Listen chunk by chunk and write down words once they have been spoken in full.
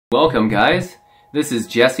Welcome guys, this is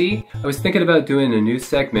Jesse. I was thinking about doing a new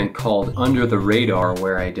segment called Under the Radar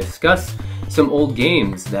where I discuss some old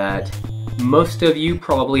games that most of you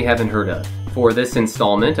probably haven't heard of. For this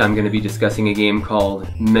installment, I'm going to be discussing a game called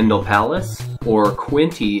Mendel Palace, or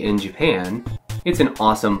Quinty in Japan. It's an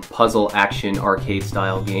awesome puzzle action arcade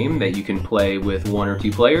style game that you can play with 1 or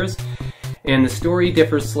 2 players. And the story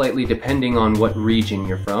differs slightly depending on what region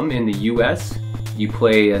you're from. In the US, you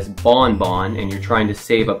play as Bon Bon and you're trying to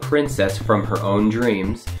save a princess from her own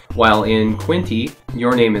dreams. While in Quinty,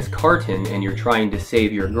 your name is Carton and you're trying to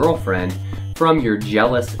save your girlfriend from your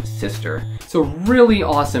jealous sister. It's a really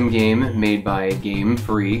awesome game made by Game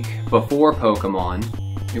Freak before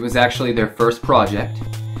Pokemon. It was actually their first project.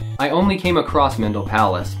 I only came across Mendel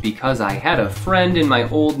Palace because I had a friend in my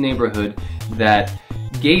old neighborhood that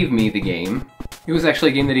gave me the game. It was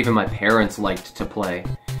actually a game that even my parents liked to play.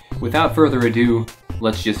 Without further ado,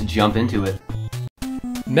 let's just jump into it.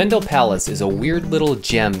 Mendel Palace is a weird little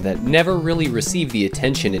gem that never really received the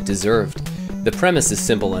attention it deserved. The premise is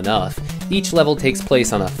simple enough. Each level takes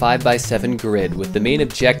place on a 5x7 grid, with the main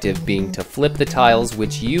objective being to flip the tiles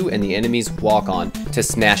which you and the enemies walk on to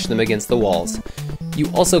smash them against the walls.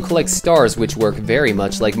 You also collect stars, which work very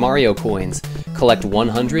much like Mario coins. Collect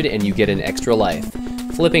 100 and you get an extra life.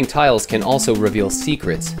 Flipping tiles can also reveal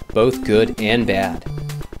secrets, both good and bad.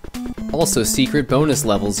 Also secret bonus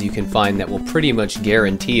levels you can find that will pretty much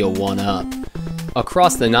guarantee a 1-up.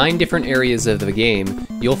 Across the 9 different areas of the game,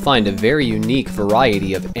 you'll find a very unique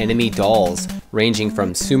variety of enemy dolls, ranging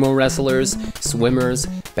from sumo wrestlers, swimmers,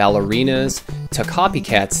 ballerinas, to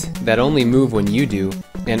copycats that only move when you do,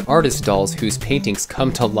 and artist dolls whose paintings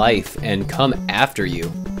come to life and come after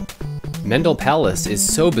you. Mendel Palace is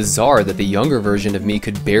so bizarre that the younger version of me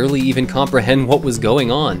could barely even comprehend what was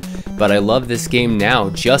going on, but I love this game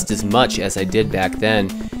now just as much as I did back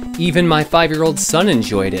then. Even my 5-year-old son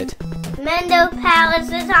enjoyed it. Mendel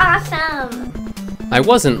Palace is awesome! I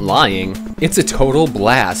wasn't lying. It's a total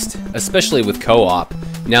blast, especially with co-op.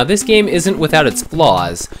 Now this game isn't without its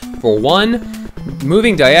flaws. For one,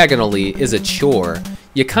 moving diagonally is a chore.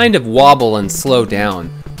 You kind of wobble and slow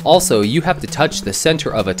down. Also, you have to touch the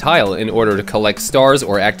center of a tile in order to collect stars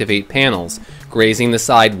or activate panels. Grazing the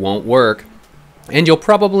side won't work. And you'll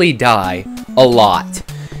probably die. A lot.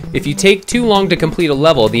 If you take too long to complete a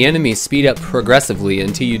level, the enemies speed up progressively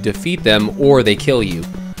until you defeat them or they kill you.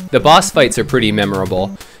 The boss fights are pretty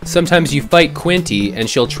memorable. Sometimes you fight Quinty and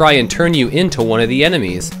she'll try and turn you into one of the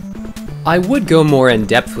enemies. I would go more in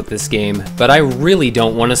depth with this game, but I really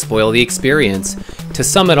don't want to spoil the experience. To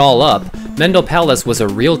sum it all up, Mendel Palace was a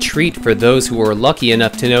real treat for those who were lucky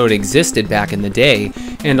enough to know it existed back in the day,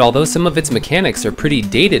 and although some of its mechanics are pretty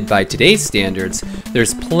dated by today's standards,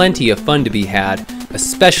 there's plenty of fun to be had,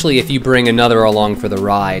 especially if you bring another along for the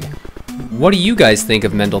ride. What do you guys think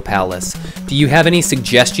of Mendel Palace? Do you have any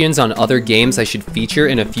suggestions on other games I should feature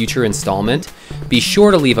in a future installment? Be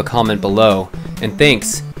sure to leave a comment below, and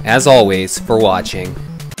thanks, as always, for watching.